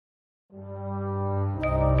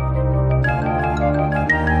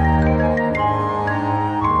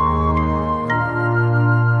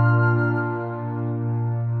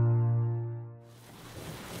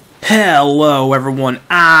Hello everyone,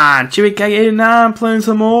 I'm ChibbyK89 playing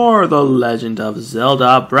some more The Legend of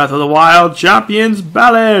Zelda Breath of the Wild Champions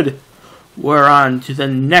Ballad. We're on to the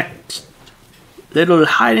next little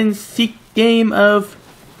hide and seek game of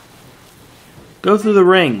go through the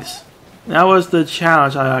rings. That was the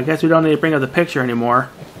challenge. I guess we don't need to bring up the picture anymore.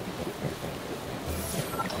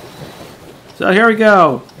 So here we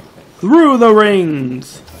go. Through the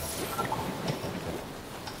rings.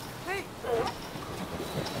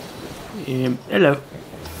 Hello.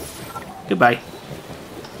 Goodbye.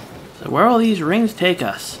 So where will these rings take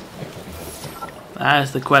us? That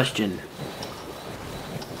is the question.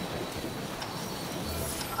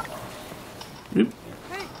 Oop.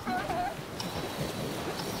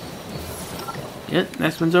 Yep,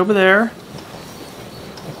 next one's over there.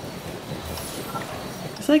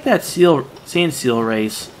 It's like that sand seal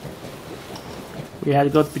race. We had to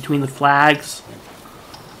go between the flags.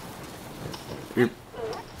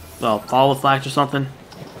 Well, follow the flags or something.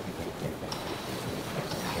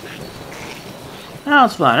 That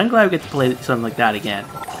was fun. I'm glad we get to play something like that again.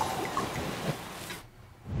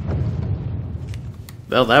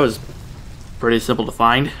 Well, that was pretty simple to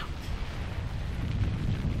find.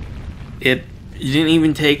 It didn't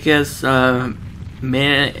even take us a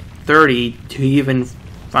minute 30 to even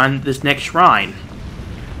find this next shrine.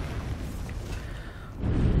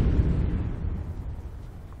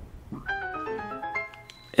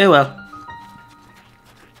 Oh well.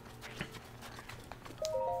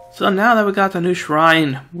 So now that we got the new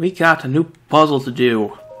shrine, we got a new puzzle to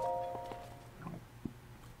do.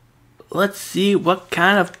 Let's see what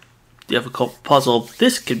kind of difficult puzzle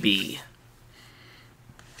this could be.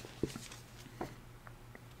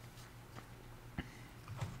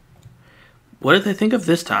 What did they think of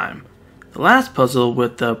this time? The last puzzle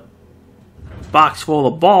with the box full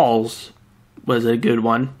of balls was a good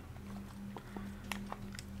one.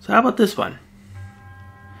 So how about this one?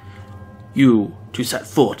 You to set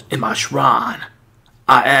foot in my shrine.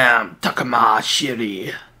 I am Takama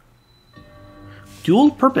Shiri. Dual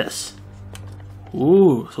purpose.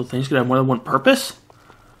 Ooh, so things could have more than one purpose?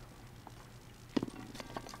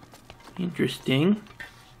 Interesting.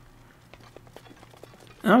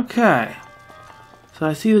 Okay. So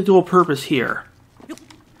I see the dual purpose here.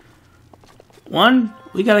 One,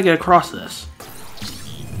 we gotta get across this.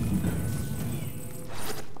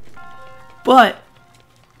 But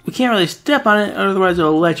we can't really step on it, otherwise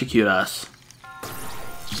it'll electrocute us.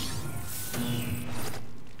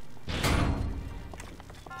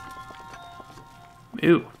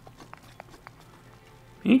 Ooh.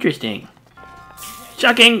 Interesting.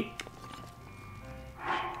 Shocking!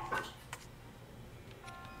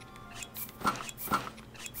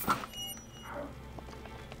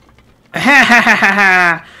 Ha ha ha ha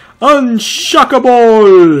ha!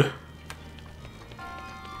 Unshockable!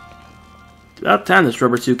 About time this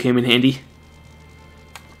rubber suit came in handy.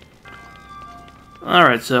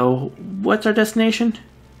 Alright, so what's our destination?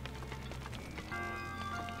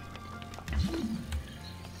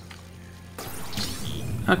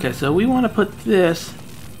 Okay, so we want to put this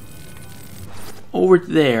over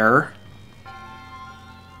there.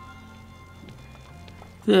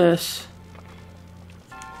 This.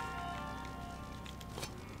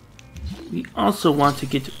 We also want to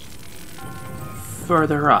get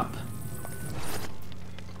further up.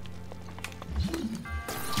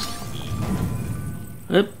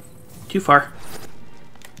 Oop, too far.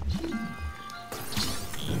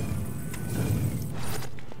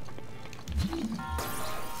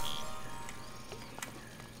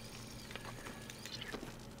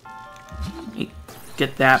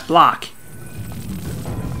 Get that block.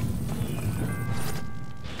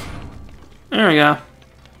 There we go.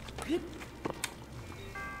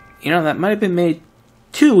 You know, that might have been made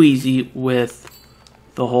too easy with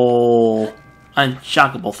the whole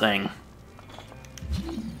unshockable thing.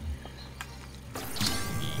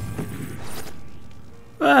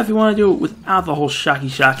 Well, if you want to do it without the whole shocky,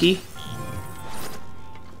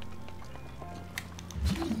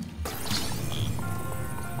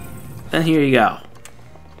 then here you go.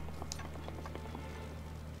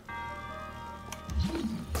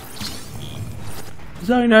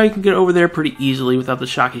 So you know you can get over there pretty easily without the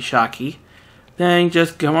shocky. Then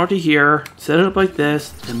just come over to here, set it up like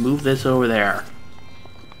this, and move this over there.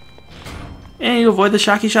 And you avoid the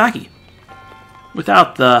shocky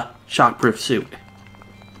without the shockproof suit.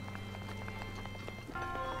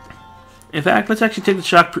 In fact, let's actually take the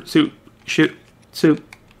shockproof suit.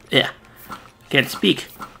 Yeah, can't speak.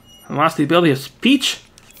 I lost the ability of speech?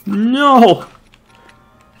 No!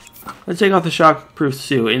 Let's take off the shockproof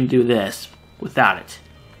suit and do this without it.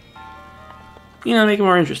 You know, make it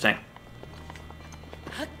more interesting.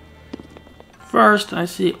 first, I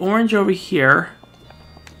see orange over here.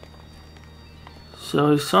 So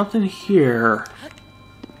there's something here.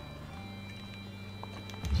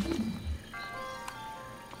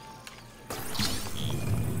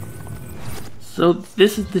 So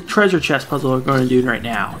this is the treasure chest puzzle we're going to do right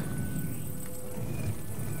now.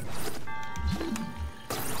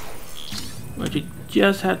 But you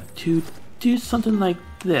just have to do something like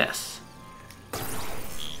this.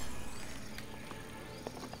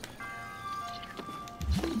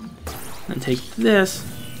 And take this,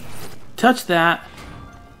 touch that,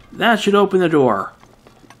 that should open the door.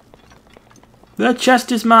 The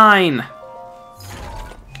chest is mine!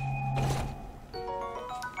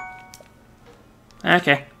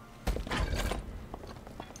 Okay.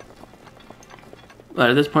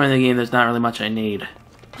 But at this point in the game, there's not really much I need.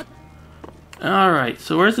 Alright,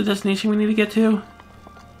 so where's the destination we need to get to?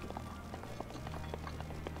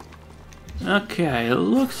 Okay, it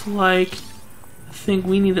looks like the thing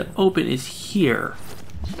we need to open is here.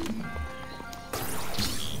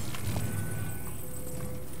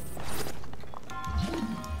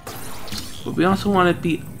 But we also want it to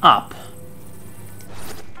be up.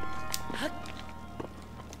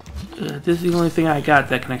 This is the only thing I got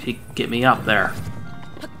that can actually get me up there.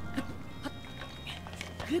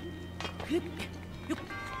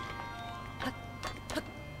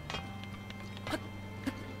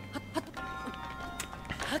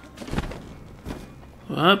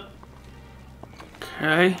 Up.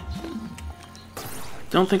 Okay.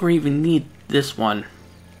 Don't think we even need this one.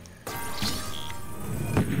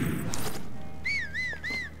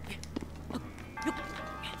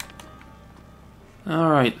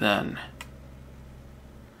 Alright then.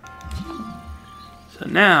 So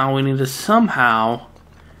now we need to somehow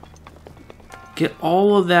get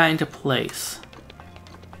all of that into place.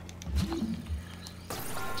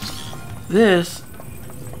 This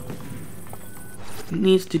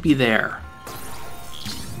needs to be there.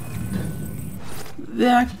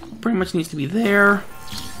 That pretty much needs to be there.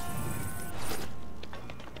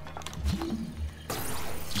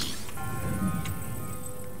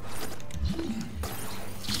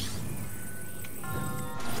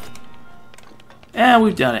 And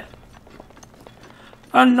we've done it.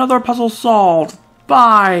 Another puzzle solved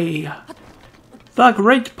by the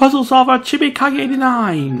great puzzle solver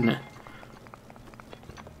Chibikage89.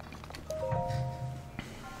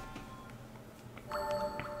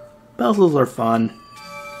 Puzzles are fun.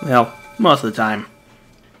 Well, most of the time,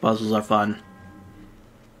 puzzles are fun.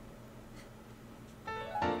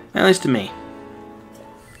 At least to me.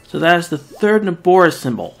 So that is the third Urbosa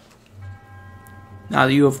symbol. Now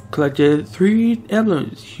that you have collected 3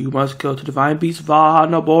 emblems, you must go to Divine Beast Va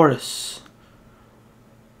Urbosa.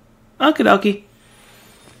 Okie dokie.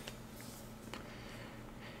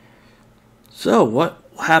 So what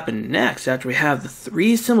will happen next after we have the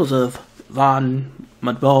 3 symbols of Von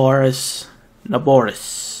Urbosa?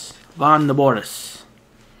 Von Urbosa.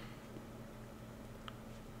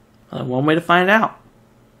 Well, one way to find out.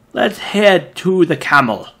 Let's head to the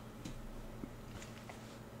camel.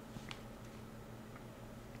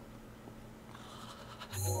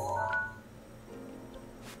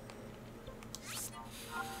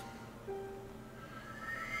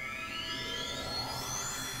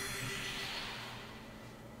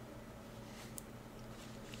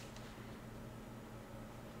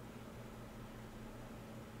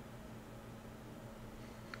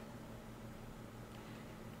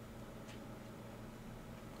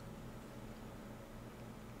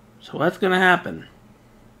 So what's gonna happen?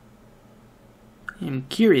 I'm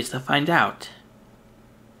curious to find out.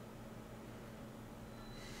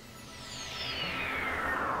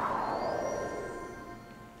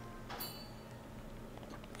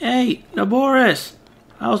 Hey, Urbosa!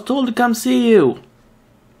 I was told to come see you.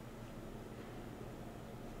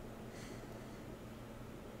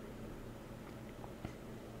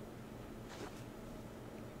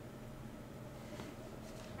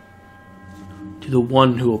 To the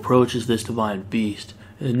one who approaches this divine beast,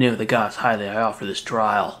 in the name of the gods highly I offer this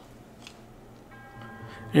trial.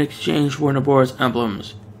 In exchange for Urbosa's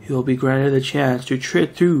emblems, he will be granted the chance to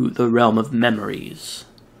tread through the realm of memories.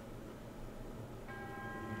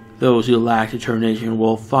 Those who lack determination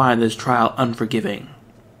will find this trial unforgiving.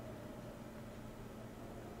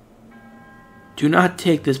 Do not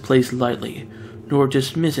take this place lightly, nor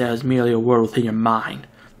dismiss it as merely a word within your mind.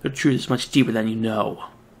 The truth is much deeper than you know.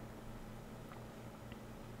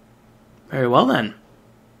 Very well then.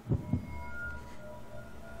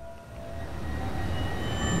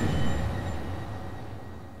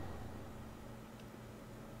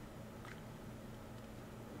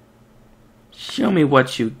 Show me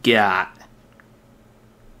what you got.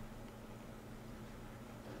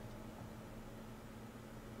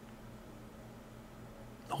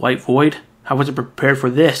 white void? I wasn't prepared for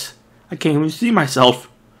this. I can't even see myself.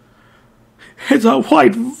 It's a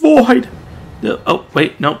white void! Oh,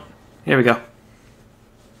 wait, nope. Here we go.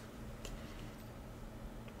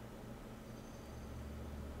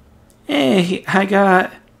 Hey, I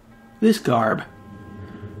got this garb.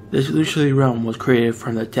 This BLUSHY realm was created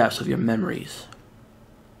from the depths of your memories.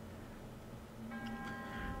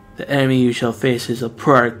 The enemy you shall face is a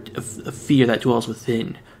product of a fear that dwells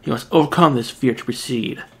within. You must overcome this fear to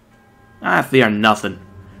proceed. I fear nothing.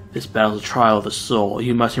 This battle is a trial of the soul.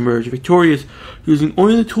 You must emerge victorious using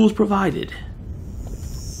only the tools provided.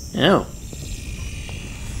 Oh.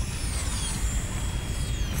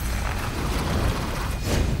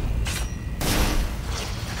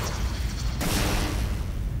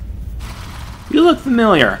 You look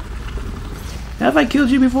familiar. Have I killed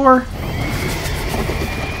you before?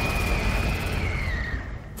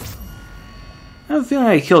 I have a feeling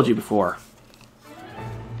I killed you before.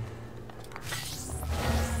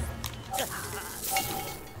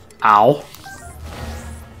 Ow.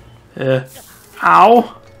 Ow.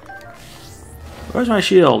 Where's my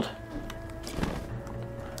shield?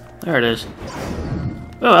 There it is.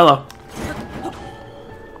 Oh, hello.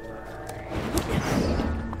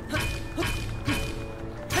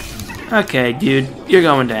 Okay, dude, you're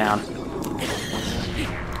going down.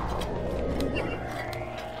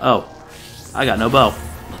 Oh, I got no bow.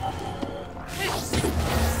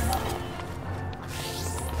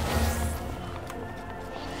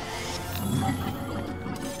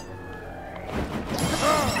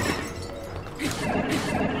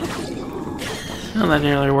 Well, that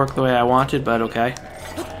didn't really work the way I wanted, but okay.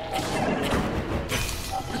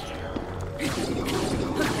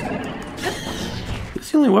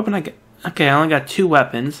 It's the only weapon I get. Okay, I only got 2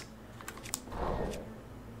 weapons.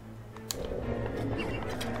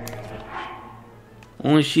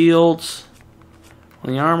 Only shields.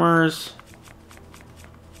 Only armors.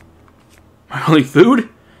 My only food?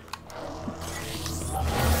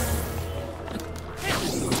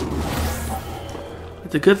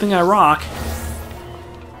 It's a good thing I rock.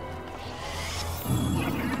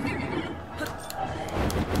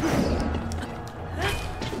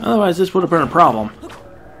 Otherwise, this would have been a problem.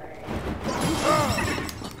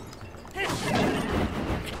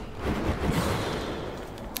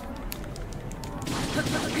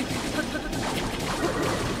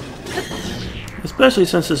 Especially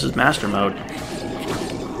since this is Master Mode.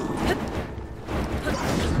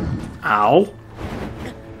 Ow.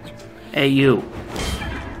 Hey, you.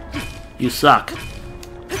 You suck.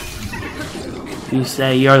 You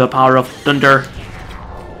say you're the power of thunder.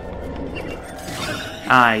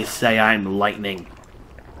 I say I'm lightning.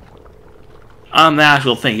 I'm the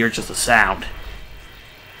actual thing, you're just a sound.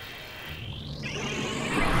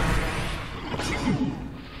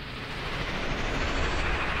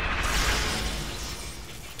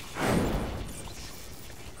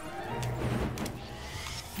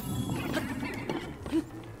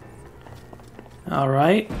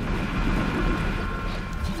 Alright.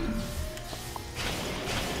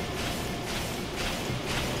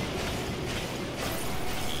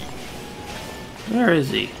 Where is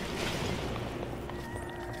he?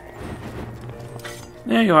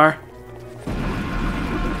 There you are.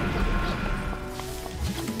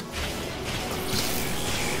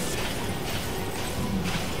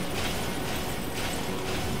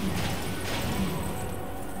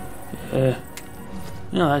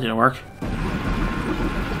 No, that didn't work.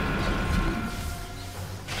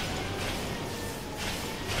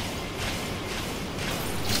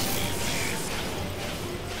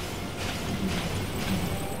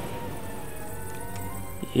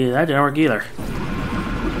 Yeah, that didn't work either.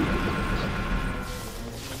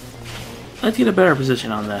 Let's get a better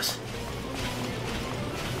position on this.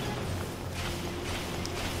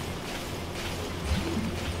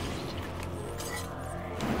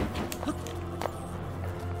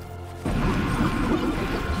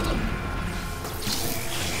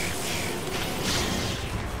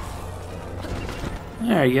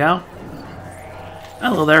 There you go.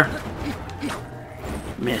 Hello there.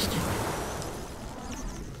 Missed.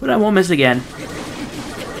 But I won't miss again.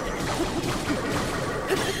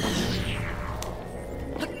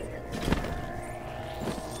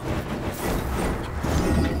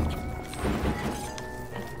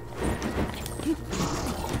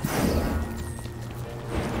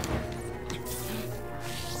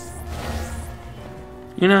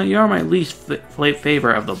 You know, you are my least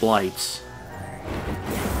favorite of the blights.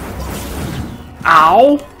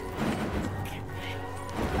 Ow!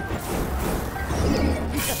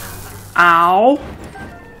 Ow!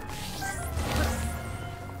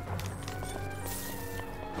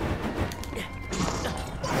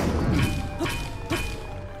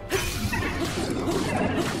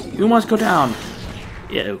 Who wants to go down?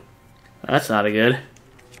 Ew. That's not a good.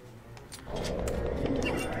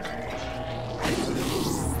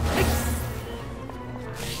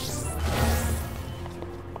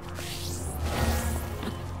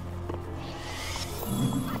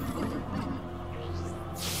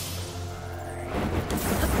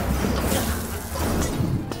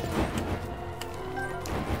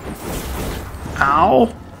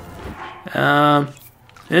 Ow.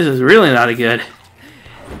 This is really not a good.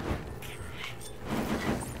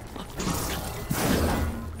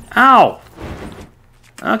 Ow.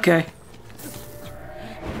 Okay.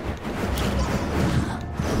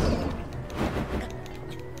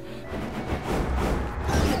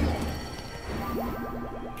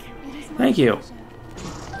 Thank you.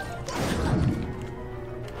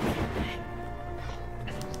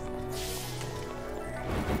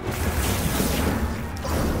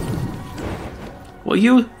 Will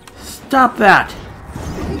you stop that?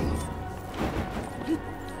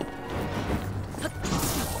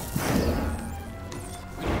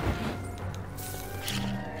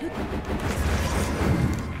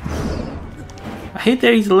 I hate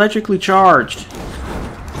that he's electrically charged.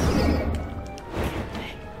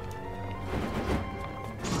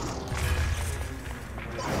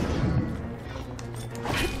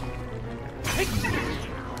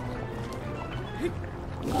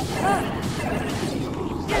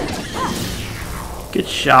 Get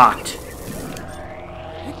shocked.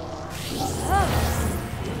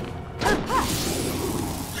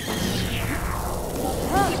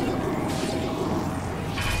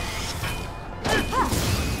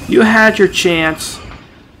 You had your chance.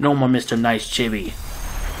 No more Mr. Nice Chibi.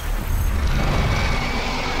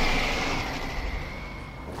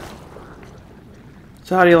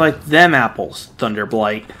 So how do you like them apples,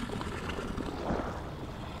 Thunderblight?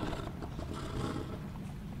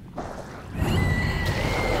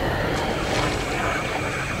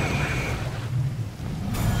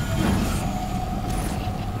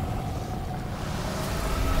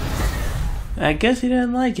 I guess he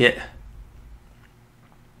didn't like it.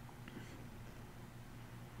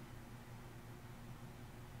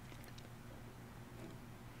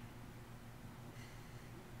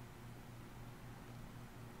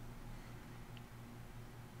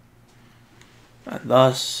 And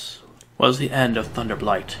thus was the end of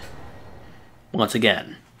Thunderblight. Once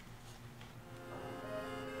again.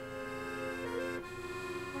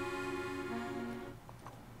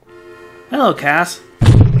 Hello, Cass.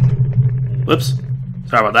 Whoops.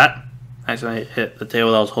 Sorry about that. I accidentally hit the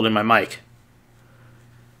table that was holding my mic.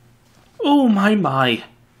 Oh my.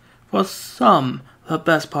 For some, the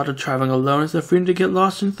best part of traveling alone is the freedom to get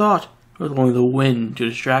lost in thought, with only the wind to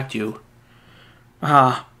distract you.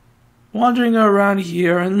 Wandering around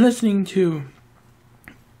here and listening to...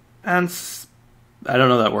 I don't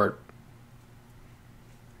know that word.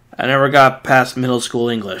 I never got past middle school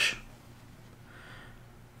English.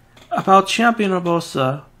 About Champion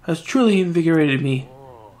Urbosa has truly invigorated me.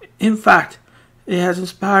 In fact, it has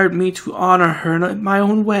inspired me to honor her in my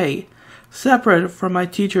own way, separate from my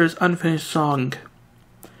teacher's unfinished song.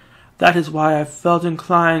 That is why I felt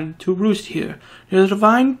inclined to roost here, near the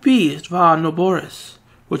divine beast Van Noboris,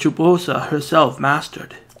 which Urbosa herself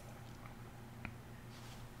mastered.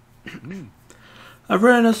 I've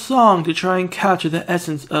written a song to try and capture the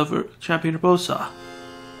essence of Champion Urbosa.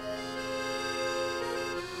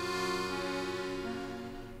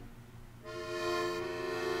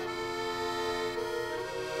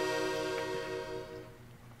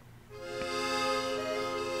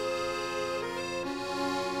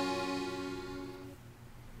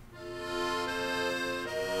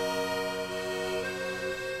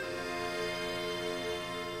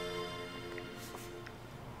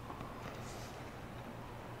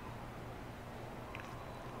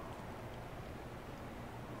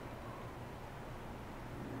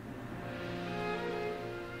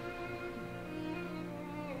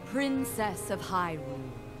 Princess of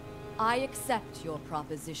Hyrule, I accept your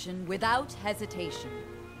proposition without hesitation.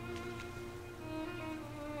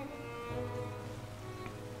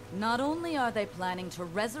 Not only are they planning to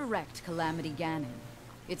resurrect Calamity Ganon,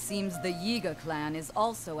 it seems the Yiga clan is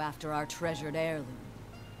also after our treasured heirloom.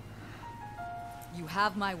 You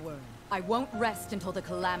have my word. I won't rest until the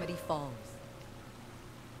Calamity falls.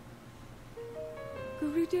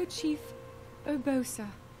 Gerudo Chief Urbosa.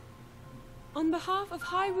 On behalf of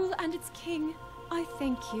Hyrule and its king, I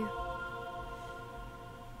thank you.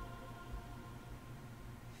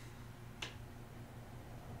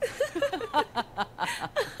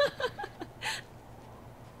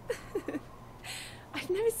 I've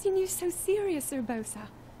never seen you so serious, Urbosa.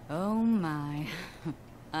 Oh my.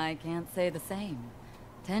 I can't say the same.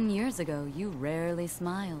 10 years ago, you rarely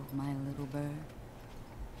smiled, my little bird.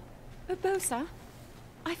 Urbosa,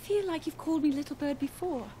 I feel like you've called me Little Bird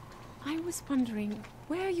before. I was wondering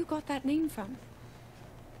where you got that name from.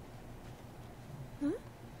 Huh?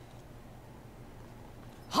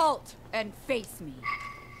 Halt and face me.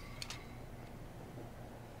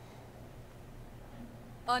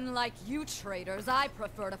 Unlike you traitors, I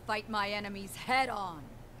prefer to fight my enemies head on.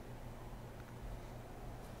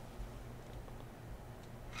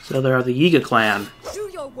 So there are the Yiga clan. Do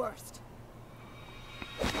your worst.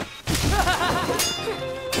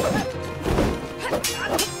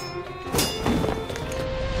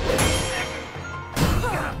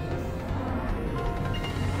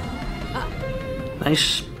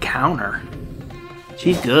 Nice counter.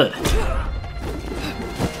 She's good.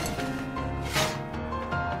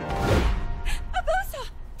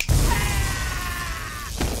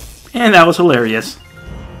 And that was hilarious.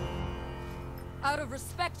 Out of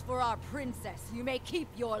respect for our princess, you may keep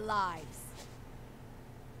your lives.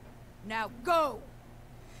 Now go!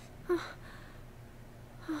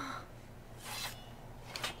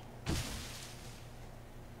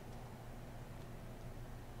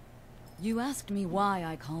 You asked me why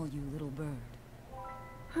I call you Little Bird.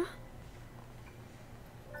 Huh?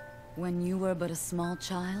 When you were but a small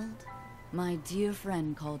child, my dear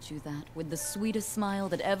friend called you that with the sweetest smile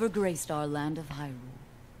that ever graced our land of Hyrule.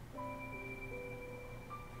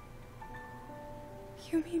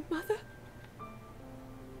 You mean Mother?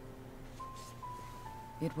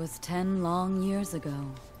 It was 10 long years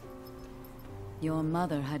ago. Your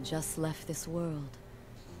mother had just left this world.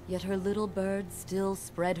 Yet her little bird still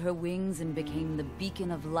spread her wings and became the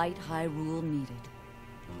beacon of light Hyrule needed.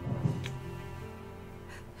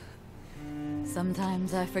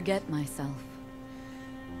 Sometimes I forget myself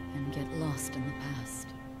and get lost in the past.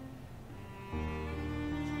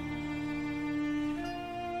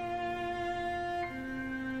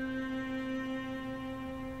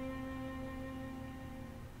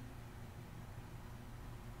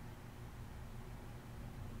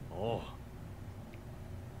 Oh.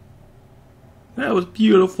 That was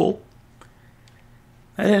beautiful.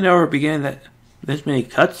 I didn't know at the beginning that there's many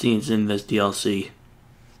cutscenes in this DLC.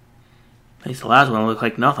 Makes the last one look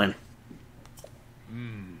like nothing.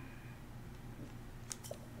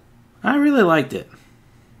 I really liked it.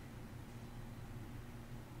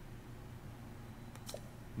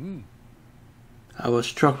 I was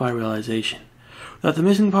struck by realization that the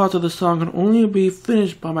missing parts of the song can only be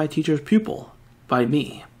finished by my teacher's pupil, by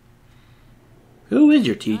me. Who is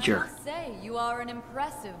your teacher? I must say, you are an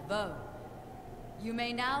impressive bow. You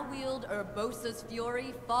may now wield Urbosa's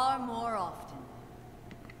fury far more often.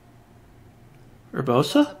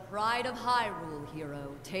 Urbosa? The pride of Hyrule,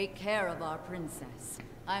 hero. Take care of our princess.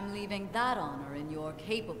 I'm leaving that honor in your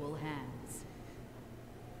capable hands.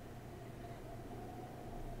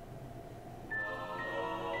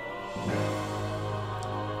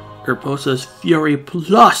 Urbosa's Fury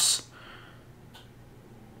Plus!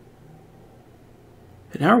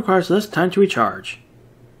 It now requires less time to recharge.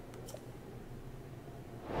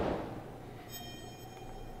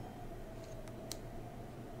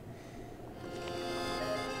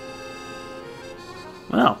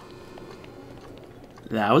 Well,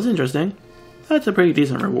 that was interesting. That's a pretty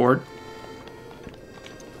decent reward.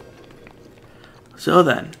 So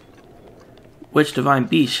then, which divine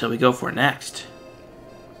beast shall we go for next?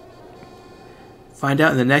 Find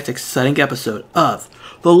out in the next exciting episode of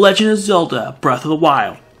The Legend of Zelda Breath of the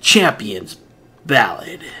Wild Champions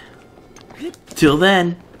Ballad. Till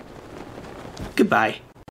then, goodbye.